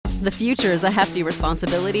The future is a hefty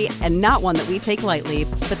responsibility and not one that we take lightly,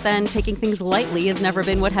 but then taking things lightly has never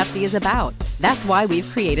been what Hefty is about. That's why we've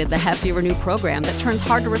created the Hefty Renew program that turns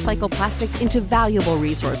hard-to-recycle plastics into valuable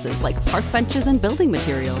resources like park benches and building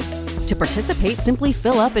materials. To participate, simply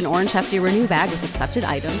fill up an orange Hefty Renew bag with accepted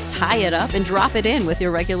items, tie it up, and drop it in with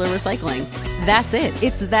your regular recycling. That's it.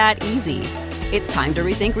 It's that easy. It's time to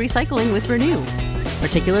rethink recycling with Renew.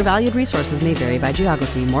 Particular valued resources may vary by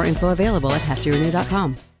geography. More info available at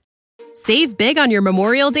heftyrenew.com. Save big on your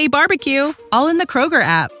Memorial Day barbecue, all in the Kroger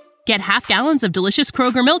app. Get half gallons of delicious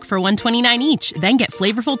Kroger milk for $1.29 each. Then get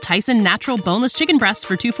flavorful Tyson natural boneless chicken breasts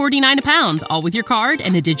for $2.49 a pound, all with your card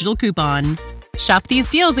and a digital coupon. Shop these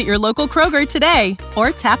deals at your local Kroger today,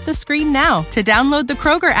 or tap the screen now to download the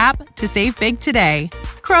Kroger app to save big today.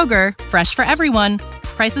 Kroger, fresh for everyone.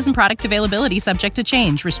 Prices and product availability subject to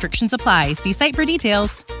change. Restrictions apply. See site for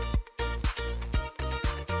details.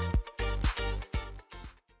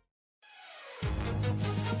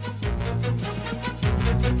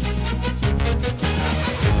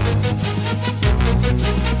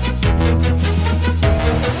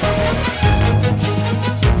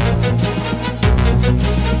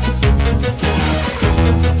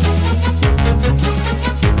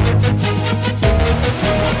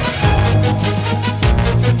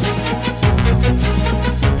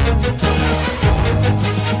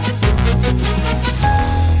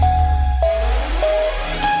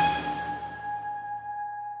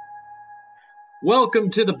 Welcome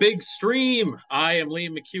to the big stream. I am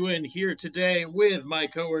Liam McEwen here today with my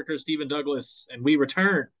coworker Stephen Douglas, and we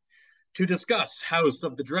return to discuss House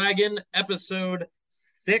of the Dragon, episode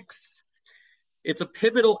 6. It's a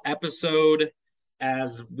pivotal episode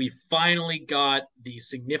as we finally got the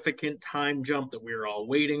significant time jump that we were all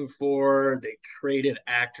waiting for. They traded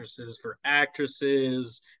actresses for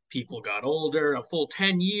actresses. People got older. A full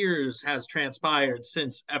 10 years has transpired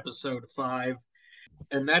since episode 5.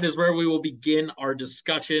 And that is where we will begin our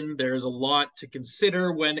discussion. There's a lot to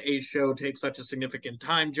consider when a show takes such a significant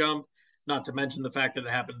time jump, not to mention the fact that it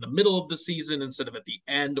happened in the middle of the season instead of at the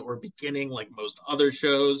end or beginning like most other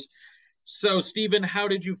shows. So, Stephen, how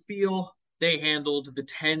did you feel they handled the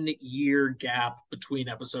 10-year gap between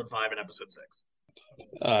episode 5 and episode 6?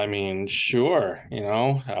 I mean, sure.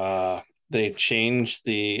 They changed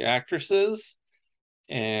the actresses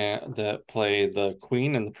and that play the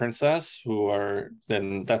queen and the princess,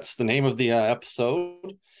 then that's the name of the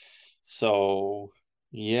episode. So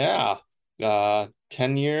yeah,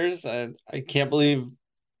 10 years. I can't believe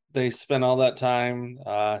they spent all that time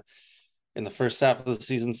in the first half of the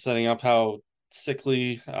season setting up how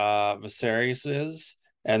sickly Viserys is,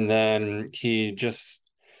 and then he just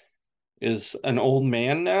is an old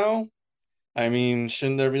man now. I mean,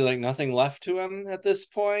 shouldn't there be like nothing left to him at this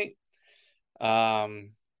point? I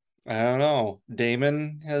don't know.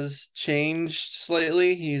 Daemon has changed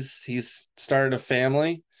slightly. He's started a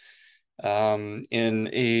family in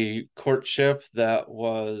a courtship that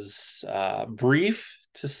was brief,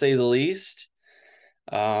 to say the least.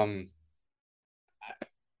 I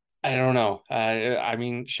don't know. I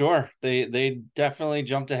mean, sure, they definitely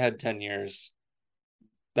jumped ahead 10 years.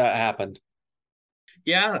 That happened.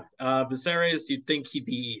 Yeah, Viserys, you'd think he'd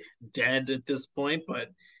be dead at this point, but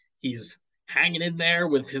he's hanging in there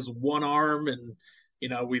with his one arm, and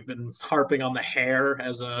we've been harping on the hair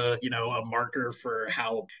as a marker for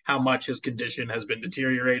how much his condition has been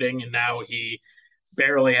deteriorating, and now he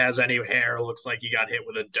barely has any hair. Looks like he got hit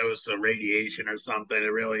with a dose of radiation or something.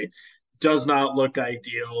 It really does not look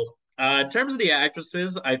ideal. In terms of the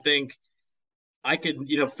actresses, I think I could,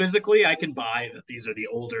 physically I can buy that these are the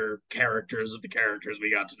older characters of the characters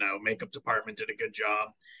we got to know. Makeup department did a good job.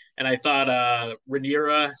 And I thought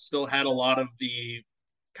Rhaenyra still had a lot of the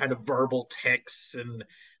kind of verbal tics and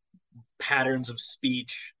patterns of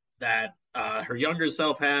speech that her younger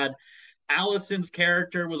self had. Alicent's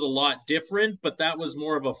character was a lot different, but that was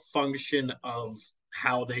more of a function of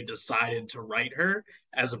how they decided to write her,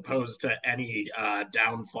 as opposed to any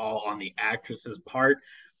downfall on the actress's part.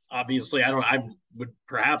 Obviously, I would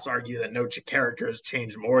perhaps argue that no character has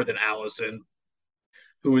changed more than Alicent,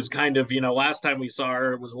 who was kind of, last time we saw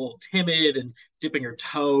her was a little timid and dipping her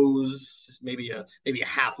toes, maybe a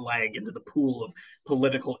half leg into the pool of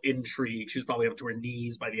political intrigue. She was probably up to her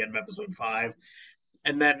knees by the end of episode 5.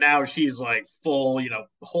 And then now she's like full,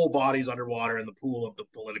 whole body's underwater in the pool of the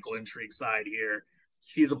political intrigue side here.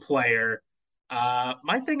 She's a player.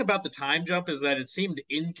 My thing about the time jump is that it seemed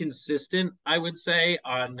inconsistent, I would say,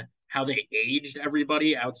 on how they aged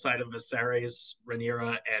everybody outside of Viserys, Rhaenyra,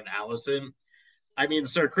 and Alicent. I mean,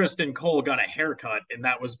 Sir Criston Cole got a haircut, and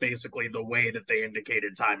that was basically the way that they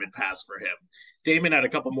indicated time had passed for him. Daemon had a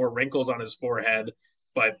couple more wrinkles on his forehead,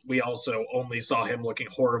 but we also only saw him looking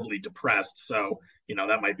horribly depressed. So,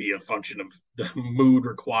 that might be a function of the mood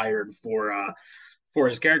required for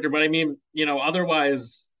his character. But I mean,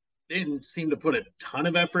 otherwise they didn't seem to put a ton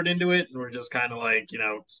of effort into it, and we're just kind of like,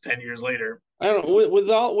 it's 10 years later. I don't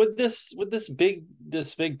know, with this big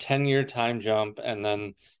 10-year time jump, and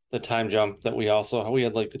then the time jump that we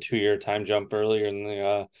had like the 2-year time jump earlier in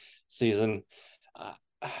the season. uh,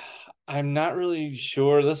 I'm not really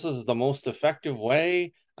sure this is the most effective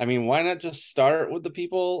way. I mean, why not just start with the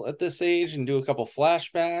people at this age and do a couple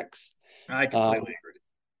flashbacks? I um completely agree.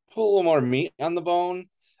 Put a little more meat on the bone.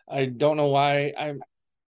 I don't know why.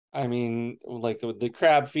 I mean, like the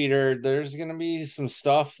crab feeder, there's gonna be some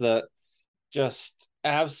stuff that just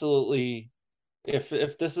absolutely,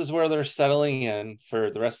 if this is where they're settling in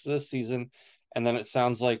for the rest of the season, and then it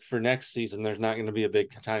sounds like for next season there's not going to be a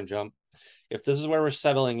big time jump. If this is where we're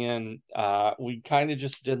settling in, we kind of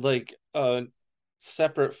just did like a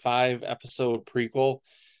separate 5 episode prequel,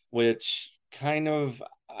 which kind of,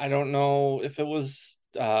 I don't know if it was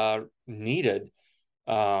needed.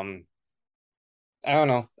 um I don't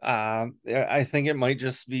know. I think it might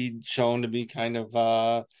just be shown to be kind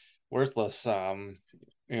of worthless.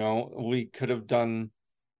 We could have done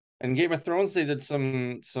in Game of Thrones. They did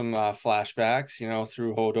some flashbacks,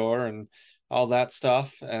 through Hodor and all that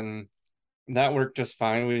stuff, and that worked just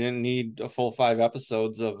fine. We didn't need a full 5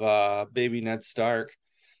 episodes of baby Ned Stark.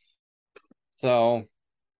 So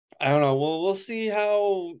I don't know. We'll see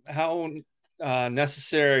how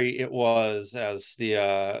necessary it was as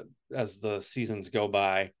the seasons go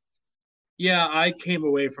by. Yeah, I came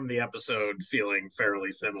away from the episode feeling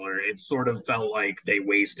fairly similar. It sort of felt like they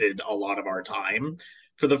wasted a lot of our time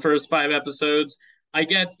for the first 5 episodes. I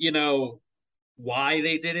get, why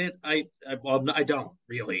they did it. Well, I don't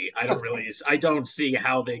really. I don't see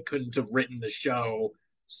how they couldn't have written the show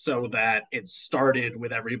so that it started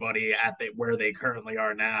with everybody where they currently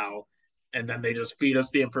are now, and then they just feed us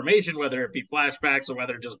the information, whether it be flashbacks or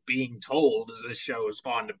whether just being told, as this show is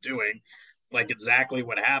fond of doing, like exactly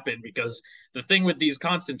what happened. Because the thing with these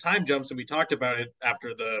constant time jumps, and we talked about it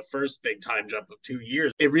after the first big time jump of 2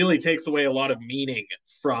 years, it really takes away a lot of meaning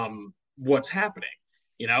from what's happening.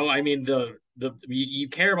 I mean, you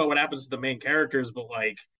care about what happens to the main characters, but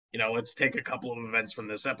like, let's take a couple of events from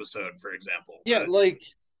this episode, for example. Yeah,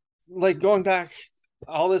 like going back,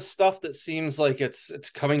 all this stuff that seems like it's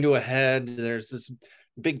coming to a head. There's this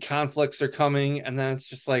big conflicts are coming, and then it's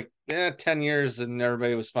just like, 10 years and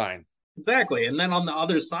everybody was fine. Exactly. And then on the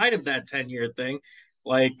other side of that 10-year thing,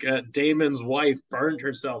 like Damon's wife burned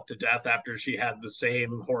herself to death after she had the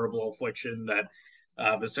same horrible affliction that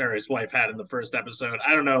Viserys' wife had in the first episode.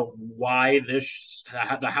 I don't know why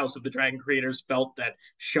the House of the Dragon creators felt that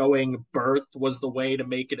showing birth was the way to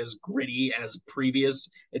make it as gritty as previous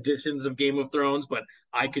editions of Game of Thrones, but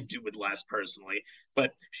I could do with less personally.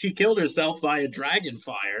 But she killed herself via dragon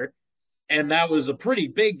fire, and that was a pretty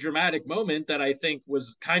big dramatic moment that I think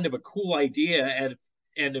was kind of a cool idea.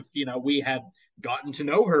 And if we had gotten to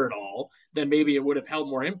know her at all, then maybe it would have held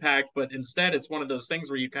more impact. But instead, it's one of those things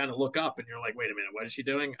where you kind of look up and you're like, wait a minute, what is she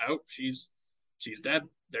doing? Oh, she's dead.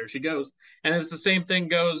 There she goes. And it's the same thing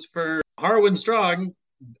goes for Harwin Strong,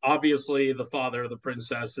 obviously the father of the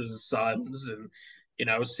princess's sons, and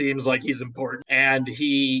seems like he's important, and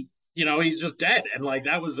he's just dead. And like,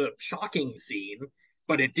 that was a shocking scene,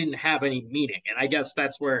 but it didn't have any meaning. And I guess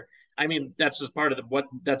that's where, I mean, that's just part of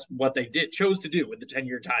that's what they chose to do with the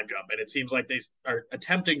 10-year time jump. And it seems like they are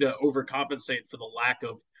attempting to overcompensate for the lack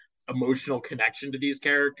of emotional connection to these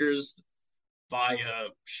characters via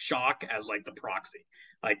shock as like the proxy.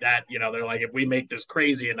 Like that, they're like, if we make this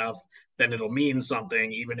crazy enough, then it'll mean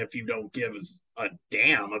something, even if you don't give a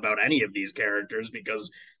damn about any of these characters,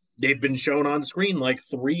 because they've been shown on screen like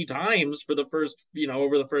 3 times for the first,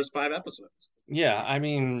 over the first 5 episodes. Yeah, I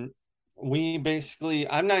mean, we basically,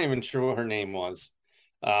 I'm not even sure what her name was.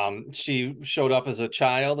 She showed up as a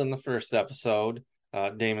child in the first episode,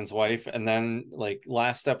 Damon's wife, and then like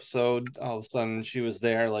last episode, all of a sudden she was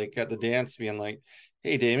there like at the dance being like,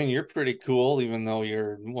 hey Damon, you're pretty cool, even though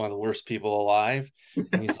you're one of the worst people alive.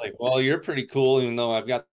 And he's like, well, you're pretty cool, even though I've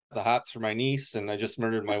got the hots for my niece and I just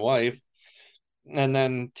murdered my wife. And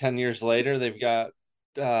then 10 years later, they've got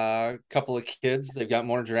a couple of kids, they've got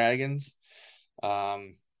more dragons.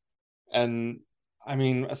 And I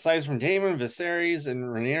mean, aside from Damon, Viserys, and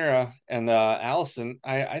Rhaenyra, and Alicent,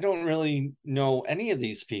 I don't really know any of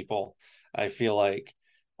these people, I feel like.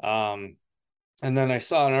 And then I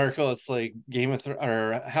saw an article, it's like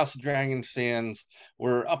or House of Dragon fans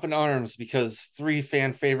were up in arms because 3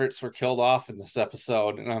 fan favorites were killed off in this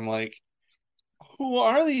episode. And I'm like, Who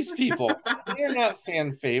are these people? They are not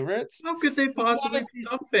fan favorites. How could they possibly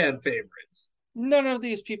become fan favorites? None of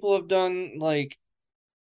these people have done like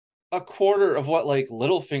a quarter of what like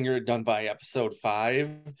Littlefinger had done by episode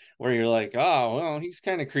 5, where you're like, oh well, he's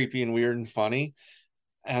kind of creepy and weird and funny.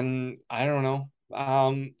 And I don't know.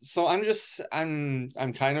 So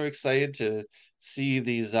I'm kind of excited to see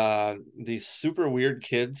these super weird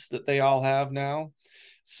kids that they all have now.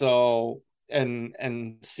 So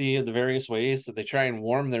and see the various ways that they try and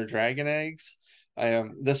warm their dragon eggs.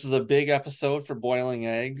 This is a big episode for boiling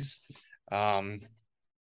eggs. Big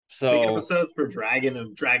So episodes for Dragon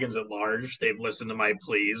and Dragons at large. They've listened to my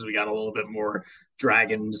pleas. We got a little bit more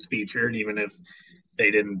dragons featured, even if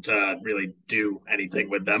they didn't really do anything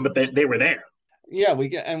with them, but they were there. yeah, we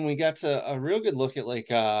got to a real good look at like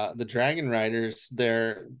the dragon riders.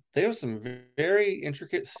 They have some very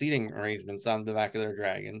intricate seating arrangements on the back of their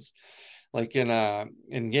dragons. Like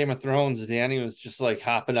in Game of Thrones, Dany was just like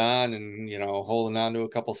hopping on and holding on to a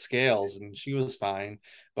couple scales and she was fine.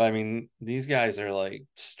 But I mean, these guys are like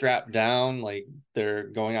strapped down like they're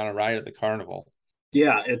going on a ride at the carnival.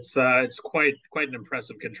 Yeah, it's quite an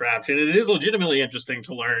impressive contraption. It is legitimately interesting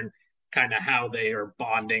to learn kind of how they are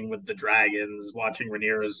bonding with the dragons, watching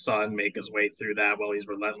Rhaenyra's son make his way through that while he's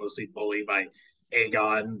relentlessly bullied by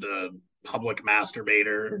Aegon, the public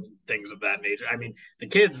masturbator, things of that nature. I mean, the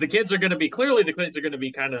kids are going to be clearly the kids are going to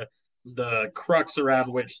be kind of the crux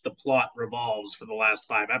around which the plot revolves for the last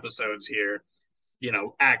 5 episodes here.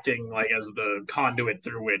 Acting like as the conduit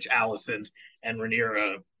through which Alicent and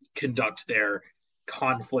Rhaenyra conduct their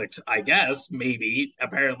conflict, I guess, maybe.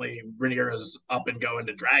 Apparently, Rhaenyra's up and going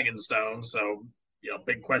to Dragonstone, so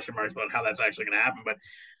big question marks about how that's actually going to happen. But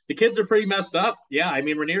the kids are pretty messed up. Yeah, I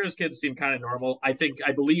mean, Rhaenyra's kids seem kind of normal. I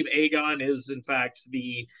believe Aegon is in fact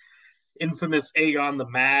the infamous Aegon the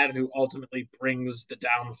Mad, who ultimately brings the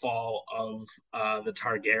downfall of the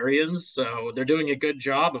Targaryens. So they're doing a good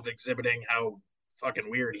job of exhibiting how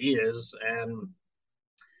fucking weird he is, and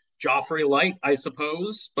Joffrey light, I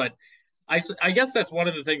suppose. But I guess that's one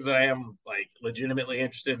of the things that I am like legitimately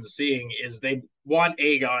interested in seeing is they want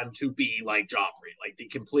Aegon to be like Joffrey, like the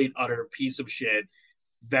complete utter piece of shit,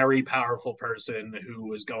 very powerful person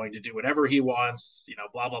who is going to do whatever he wants,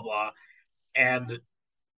 blah blah blah. And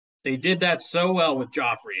they did that so well with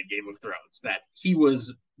Joffrey in Game of Thrones that he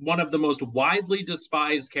was one of the most widely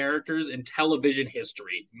despised characters in television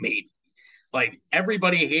history, maybe. Like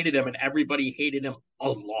everybody hated him and everybody hated him a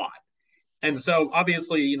lot. And so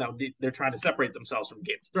obviously, they're trying to separate themselves from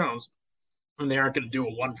Game of Thrones, and they aren't going to do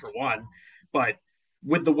a 1-for-1. But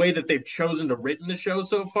with the way that they've chosen to written the show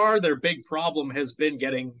so far, their big problem has been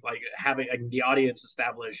having the audience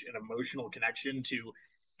establish an emotional connection to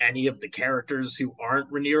any of the characters who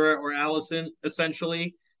aren't Rhaenyra or Alicent,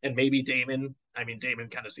 essentially, and maybe Daemon. I mean, Daemon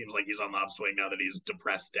kind of seems like he's on the upswing now that he's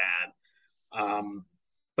depressed dad.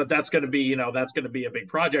 But that's going to be, that's going to be a big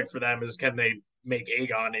project for them. Is can they make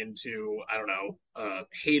Aegon into, I don't know, a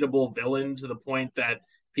hateable villain to the point that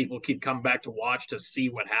people keep coming back to watch to see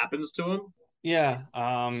what happens to him? Yeah,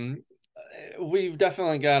 we've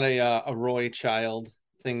definitely got a Roy Child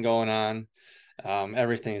thing going on.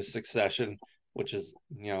 Everything is Succession, which is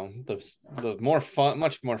the more fun,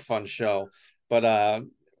 much more fun show, but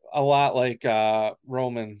a lot like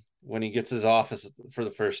Roman when he gets his office for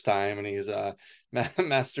the first time and he's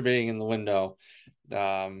masturbating in the window.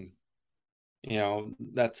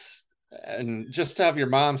 That's, and just to have your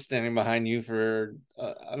mom standing behind you for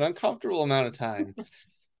an uncomfortable amount of time.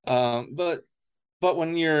 But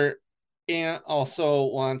when your aunt also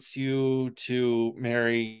wants you to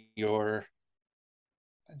marry your,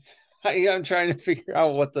 I'm trying to figure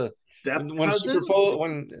out what the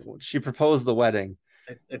when she proposed the wedding.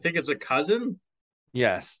 I think it's a cousin.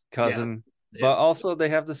 Yes, cousin. Yeah. But also they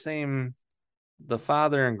have the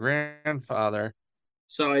father and grandfather.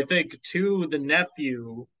 So I think to the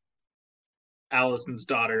nephew, Alicent's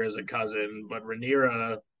daughter is a cousin, but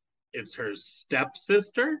Rhaenyra, it's her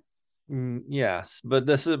stepsister. Yes, but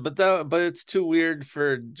it's too weird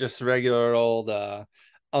for just regular old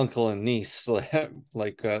uncle and niece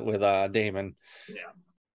like with Daemon. Yeah,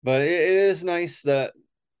 but it is nice that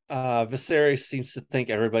Viserys seems to think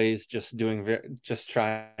everybody's just just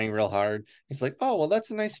trying real hard. He's like, oh well,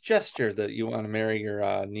 that's a nice gesture that you want to marry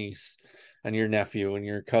your niece and your nephew and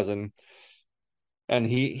your cousin, and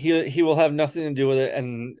he will have nothing to do with it.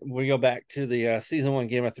 And we go back to the season 1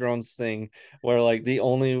 Game of Thrones thing, where like the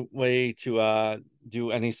only way to do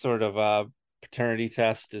any sort of paternity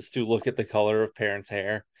test is to look at the color of parents'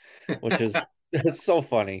 hair, which is it's so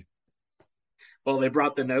funny. Well, they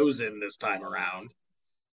brought the nose in this time around.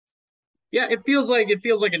 Yeah, it feels like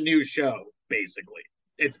a new show, basically.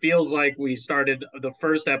 it feels like we started the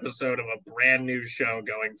first episode of a brand new show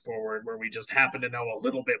going forward where we just happen to know a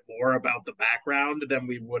little bit more about the background than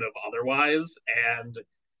we would have otherwise. And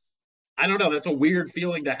I don't know, that's a weird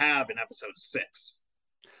feeling to have in episode 6.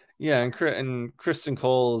 Yeah, and Kristen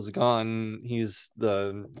Cole is gone. He's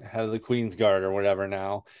the head of the Queen's Guard or whatever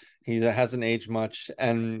now. He hasn't aged much,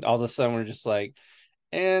 and all of a sudden we're just like,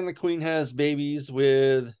 and the Queen has babies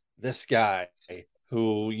with this guy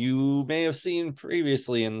who you may have seen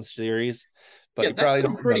previously in the series, but you That's probably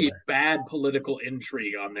some don't pretty remember. bad political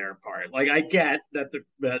intrigue on their part. Like, I get that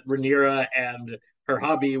that Rhaenyra and her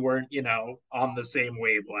hubby weren't, on the same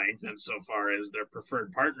wavelength, and so far as their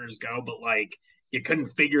preferred partners go, but like, you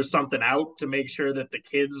couldn't figure something out to make sure that the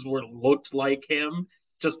kids were looked like him,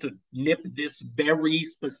 just to nip this very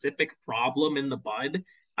specific problem in the bud.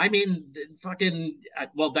 I mean, fucking.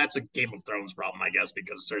 Well, that's a Game of Thrones problem, I guess,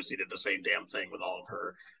 because Cersei did the same damn thing with all of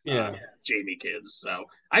her Yeah, Jamie kids. So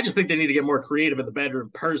I just think they need to get more creative in the bedroom,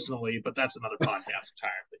 personally. But that's another podcast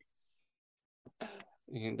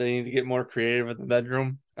entirely. they need to get more creative in the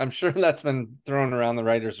bedroom. I'm sure that's been thrown around the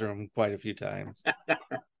writers' room quite a few times.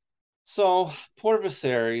 So poor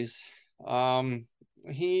Viserys, um,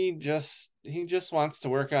 he just wants to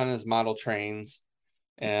work on his model trains,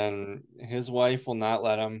 and his wife will not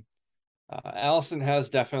let him. Allison has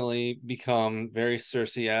definitely become very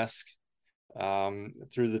Cersei-esque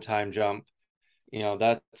through the time jump.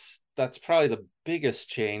 That's probably the biggest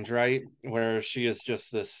change, right? Where she is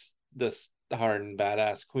just this hard and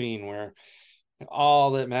badass queen, where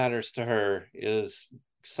all that matters to her is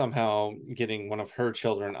somehow getting one of her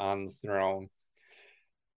children on the throne.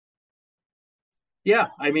 Yeah,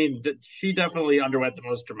 I mean, she definitely underwent the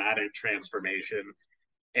most dramatic transformation,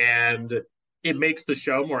 and it makes the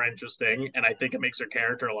show more interesting. And I think it makes her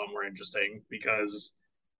character a lot more interesting because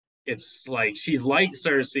it's like she's like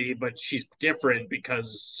Cersei, but she's different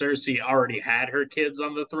because Cersei already had her kids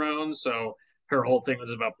on the throne. So her whole thing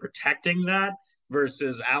was about protecting that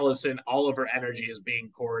versus Allison, all of her energy is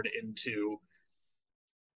being poured into,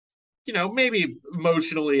 maybe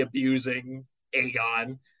emotionally abusing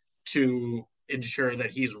Aegon to ensure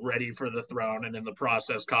that he's ready for the throne and in the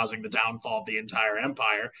process causing the downfall of the entire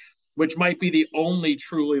empire, which might be the only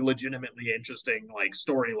truly legitimately interesting like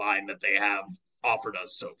storyline that they have offered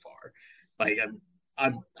us so far. Like,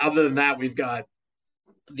 I'm other than that, we've got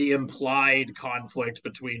the implied conflict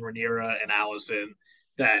between Rhaenyra and Allison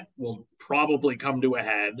that will probably come to a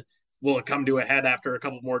head. Will it come to a head after a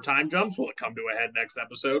couple more time jumps? Will it come to a head next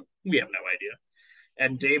episode? We have no idea.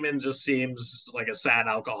 And Daemon just seems like a sad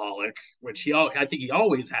alcoholic, which I think he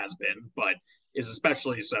always has been, but is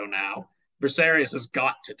especially so now. Viserys has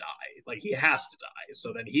got to die. Like, he has to die.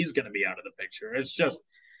 So then he's going to be out of the picture. It's just,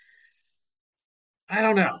 I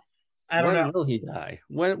don't know. I don't know. When will he die?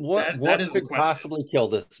 When what That what is the could question. possibly kill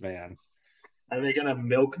this man? Are they gonna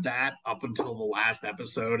milk that up until the last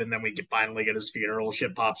episode, and then we can finally get his funeral?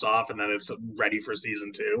 Shit pops off, and then it's ready for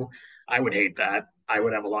season 2. I would hate that. I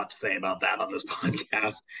would have a lot to say about that on this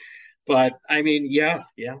podcast. But I mean, yeah,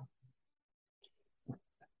 yeah.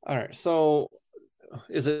 All right, so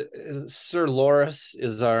is Sir Loras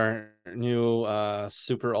is our new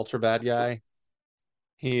super ultra bad guy.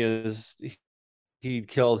 He is he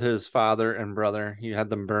killed his father and brother. He had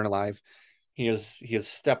them burned alive. He has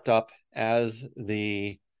stepped up as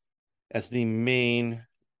the main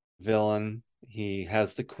villain. He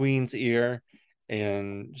has the Queen's ear,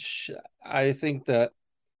 and I think that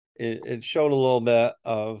it showed a little bit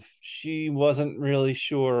of she wasn't really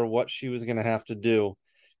sure what she was going to have to do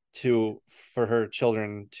to for her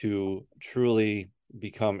children to truly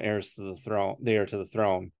become heirs to the throne, the heir to the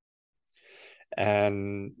throne.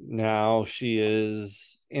 And now she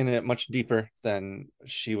is in it much deeper than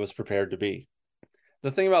she was prepared to be.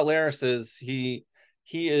 The thing about Larys is he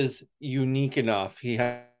is unique enough. He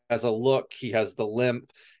has a look, he has the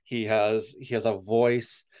limp, he has a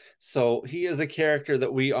voice. So he is a character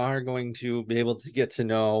that we are going to be able to get to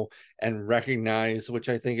know and recognize, which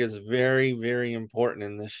I think is very, very important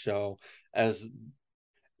in this show. As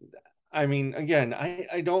I mean, again,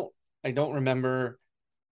 I don't remember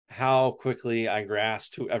how quickly I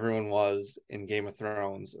grasped who everyone was in Game of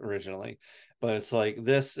Thrones originally. But it's like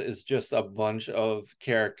this is just a bunch of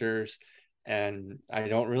characters, and I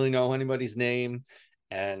don't really know anybody's name.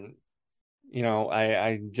 And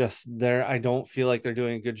I don't feel like they're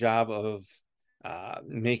doing a good job of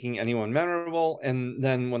making anyone memorable. And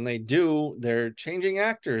then when they do, they're changing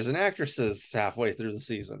actors and actresses halfway through the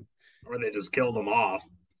season Or they just kill them off.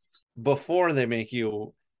 before they make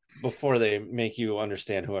you before they make you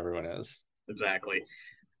understand who everyone is. Exactly.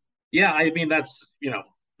 Yeah, I mean,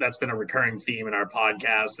 that's been a recurring theme in our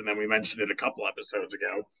podcast, and then we mentioned it a couple episodes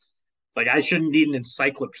ago. Like, I shouldn't need an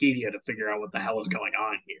encyclopedia to figure out what the hell is going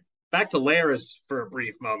on here. Back to Laris for a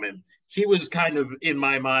brief moment. He was kind of, in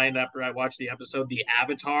my mind, after I watched the episode, the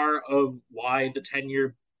avatar of why the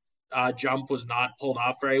 10-year jump was not pulled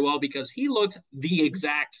off very well, because he looked the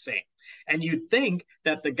exact same. And you'd think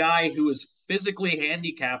that the guy who is physically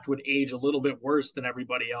handicapped would age a little bit worse than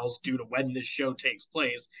everybody else due to when this show takes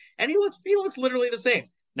place. And he looks literally the same.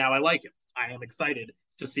 Now I like him. I am excited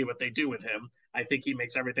to see what they do with him. I think he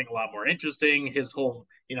makes everything a lot more interesting. His whole,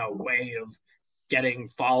 way of getting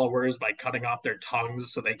followers by cutting off their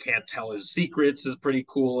tongues so they can't tell his secrets is pretty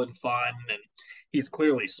cool and fun. And he's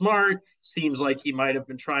clearly smart. Seems like he might have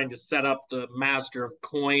been trying to set up the Master of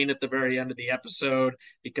Coin at the very end of the episode,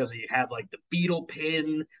 because he had like the beetle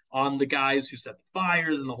pin on the guys who set the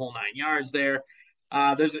fires and the whole 9 yards there.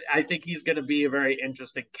 I think he's going to be a very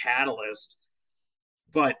interesting catalyst.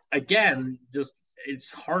 But again, just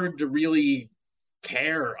it's hard to really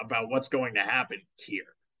care about what's going to happen here.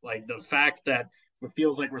 Like, the fact that it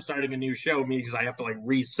feels like we're starting a new show means I have to like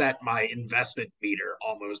reset my investment meter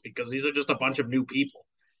almost, because these are just a bunch of new people.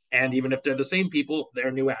 And even if they're the same people,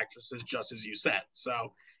 they're new actresses, just as you said.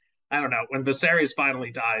 So I don't know. When Viserys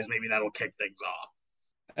finally dies, maybe that'll kick things off.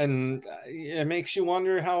 And it makes you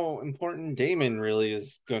wonder how important Daemon really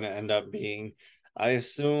is going to end up being.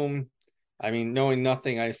 Knowing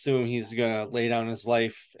nothing, I assume he's going to lay down his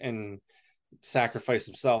life and sacrifice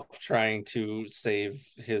himself trying to save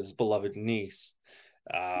his beloved niece.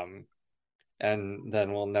 And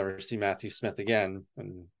then we'll never see Matthew Smith again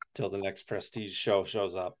until the next Prestige show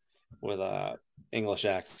shows up with English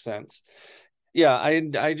accents. Yeah,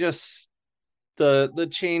 I just the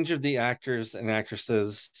change of the actors and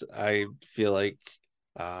actresses, I feel like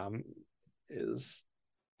is,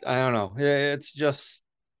 I don't know, it's just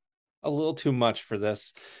a little too much for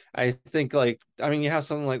this. I think you have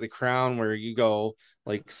something like The Crown where you go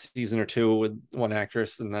like season or two with one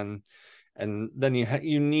actress, and then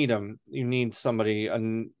you need them. You need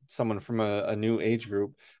someone from a new age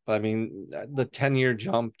group. But I mean, the 10-year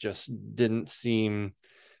jump just didn't seem.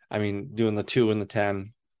 I mean, doing the 2 and the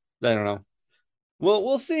 10, I don't know.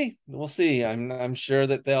 We'll see. We'll see. I'm sure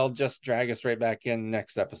that they'll just drag us right back in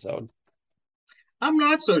next episode. I'm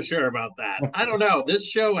not so sure about that. I don't know. This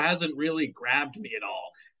show hasn't really grabbed me at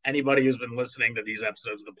all. Anybody who's been listening to these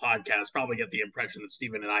episodes of the podcast probably get the impression that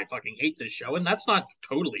Steven and I fucking hate this show, and that's not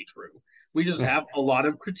totally true. We just have a lot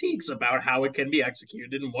of critiques about how it can be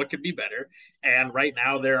executed and what could be better. And right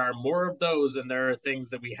now, there are more of those, and there are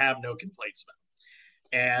things that we have no complaints about.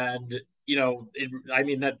 And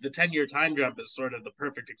that the 10-year time jump is sort of the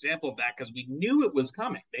perfect example of that, because we knew it was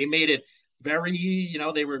coming. They made it very,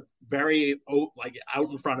 they were very out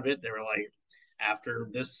in front of it. They were like, after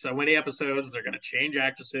this so many episodes, they're going to change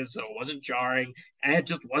actresses, so it wasn't jarring, and it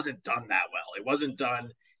just wasn't done that well. It wasn't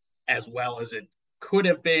done as well as it could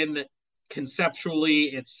have been. Conceptually,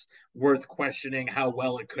 it's worth questioning how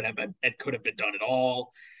well it could have been done at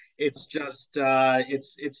all. It's just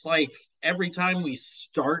it's like every time we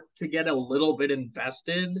start to get a little bit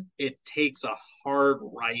invested, it takes a hard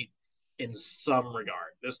right in some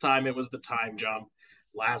regard. This time it was the time jump.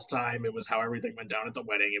 Last time it was how everything went down at the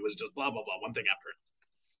wedding. It was just blah blah blah, one thing after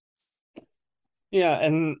another. Yeah,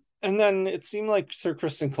 and then it seemed like Sir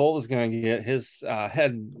Criston Cole was going to get his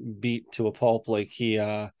head beat to a pulp like he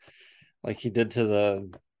did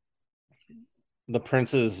to the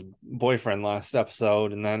prince's boyfriend last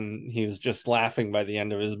episode, and then he was just laughing by the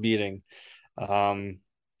end of his beating. I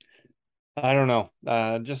don't know.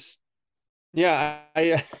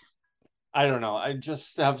 I don't know. I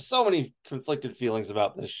just have so many conflicted feelings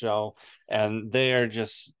about this show, and they're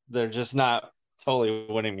just not totally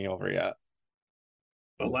winning me over yet.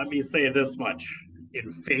 But let me say this much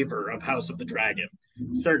in favor of House of the Dragon.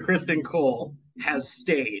 Sir Criston Cole has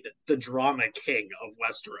stayed the drama king of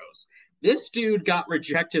Westeros. This dude got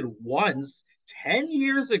rejected once 10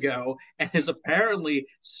 years ago and is apparently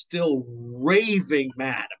still raving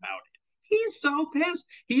mad about it. He's so pissed.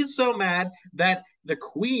 He's so mad that the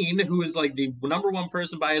queen, who is like the number one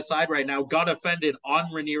person by his side right now, got offended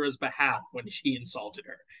on Rhaenyra's behalf when she insulted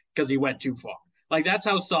her because he went too far. Like, that's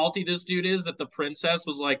how salty this dude is, that the princess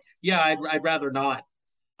was like, yeah, I'd rather not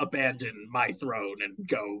abandon my throne and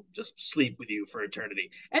go just sleep with you for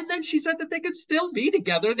eternity. And then she said that they could still be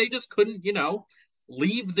together. They just couldn't,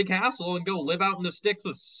 leave the castle and go live out in the sticks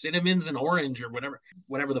with cinnamons and orange or whatever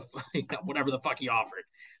the fuck he offered.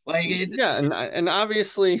 And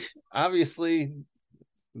obviously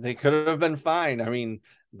they could have been fine. I mean,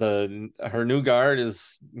 her new guard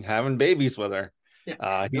is having babies with her.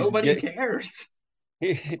 Yeah, nobody cares.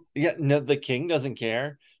 Yeah, no, the king doesn't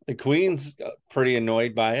care. The Queen's pretty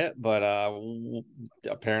annoyed by it, but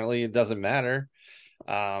apparently it doesn't matter.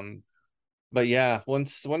 But yeah,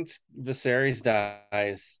 once Viserys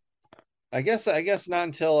dies, I guess not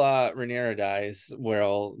until Rhaenyra dies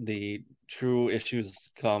will the true issues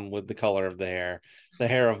come with the color of the hair. The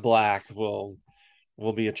hair of black will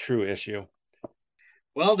be a true issue.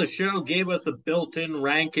 Well, the show gave us a built-in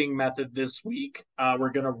ranking method this week.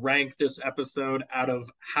 We're going to rank this episode out of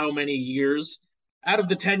how many years. Out of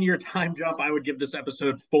the 10-year time jump, I would give this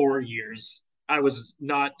episode 4 years. I was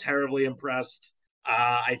not terribly impressed.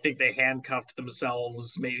 I think they handcuffed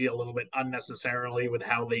themselves maybe a little bit unnecessarily with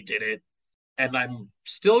how they did it. And I'm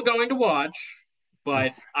still going to watch,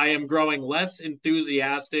 but I am growing less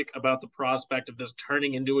enthusiastic about the prospect of this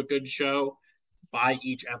turning into a good show by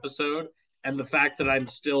each episode. And the fact that I'm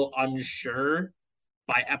still unsure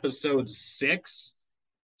by episode 6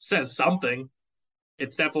 says something.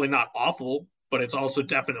 It's definitely not awful, but it's also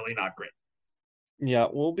definitely not great. Yeah,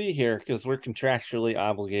 we'll be here because we're contractually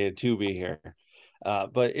obligated to be here.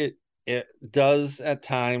 But it does at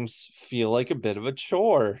times feel like a bit of a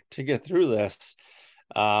chore to get through this.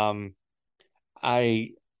 I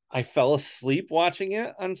fell asleep watching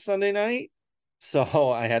it on Sunday night, so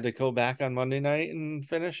I had to go back on Monday night and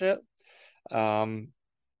finish it. My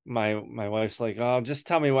wife's like, "Oh, just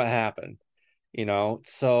tell me what happened,"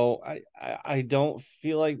 so I don't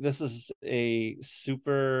feel like this is a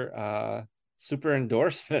super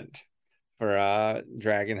endorsement for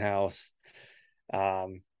Dragon House.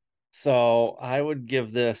 So I would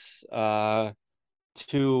give this 2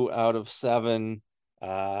 out of 7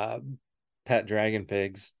 pet dragon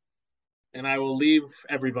pigs. And I will leave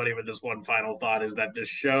everybody with this one final thought, is that this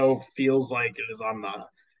show feels like it is on the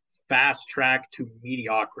fast track to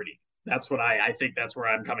mediocrity. That's what I think that's where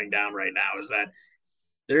I'm coming down right now, is that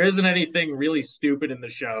there isn't anything really stupid in the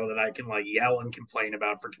show that I can yell and complain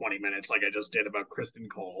about for 20 minutes like I just did about Criston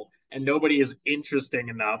Cole. And nobody is interesting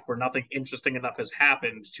enough, or nothing interesting enough has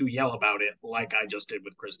happened to yell about it like I just did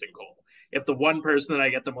with Criston Cole. If the one person that I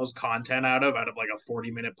get the most content out of a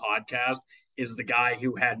 40-minute podcast is the guy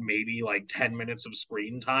who had maybe 10 minutes of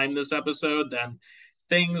screen time this episode, then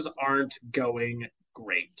things aren't going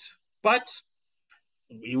great. But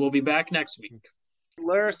we will be back next week.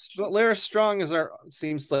 Larys Strong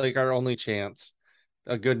seems like our only chance.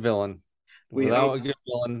 A good villain. Without a good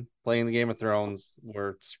villain playing the Game of Thrones,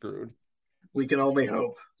 we're screwed. We can only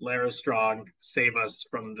hope Larys Strong save us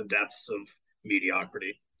from the depths of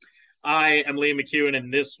mediocrity. I am Liam McEwen,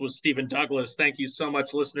 and this was Stephen Douglas. Thank you so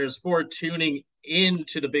much, listeners, for tuning in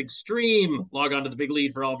to the big stream. Log on to the Big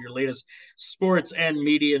Lead for all of your latest sports and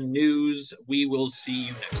media news. We will see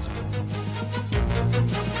you next time.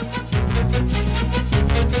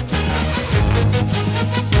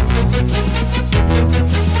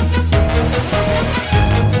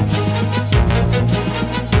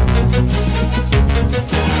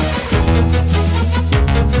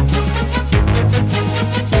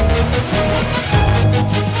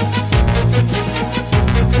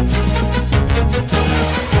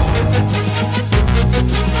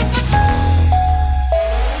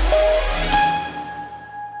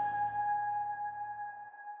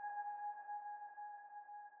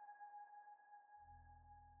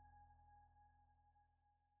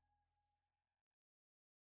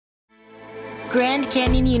 Grand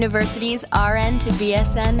Canyon University's RN to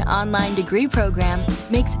BSN online degree program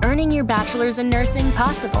makes earning your bachelor's in nursing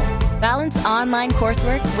possible. Balance online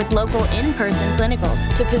coursework with local in-person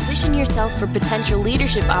clinicals to position yourself for potential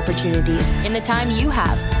leadership opportunities in the time you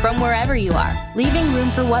have from wherever you are, leaving room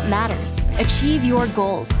for what matters. Achieve your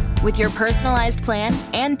goals with your personalized plan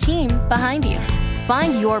and team behind you.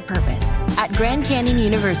 Find your purpose at Grand Canyon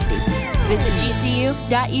University. Visit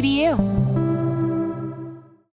gcu.edu.